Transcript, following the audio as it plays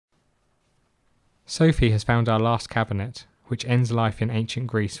Sophie has found our last cabinet, which ends life in ancient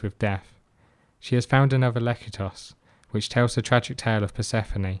Greece with death. She has found another Lekytos, which tells the tragic tale of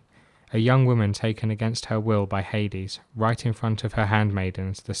Persephone, a young woman taken against her will by Hades, right in front of her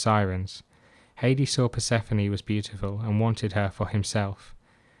handmaidens, the Sirens. Hades saw Persephone was beautiful and wanted her for himself.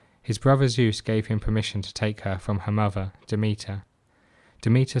 His brother Zeus gave him permission to take her from her mother, Demeter.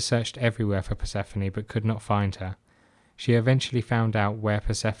 Demeter searched everywhere for Persephone but could not find her. She eventually found out where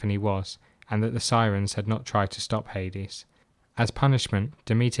Persephone was, and that the Sirens had not tried to stop Hades. As punishment,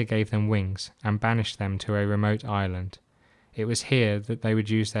 Demeter gave them wings and banished them to a remote island. It was here that they would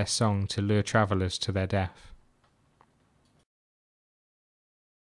use their song to lure travellers to their death.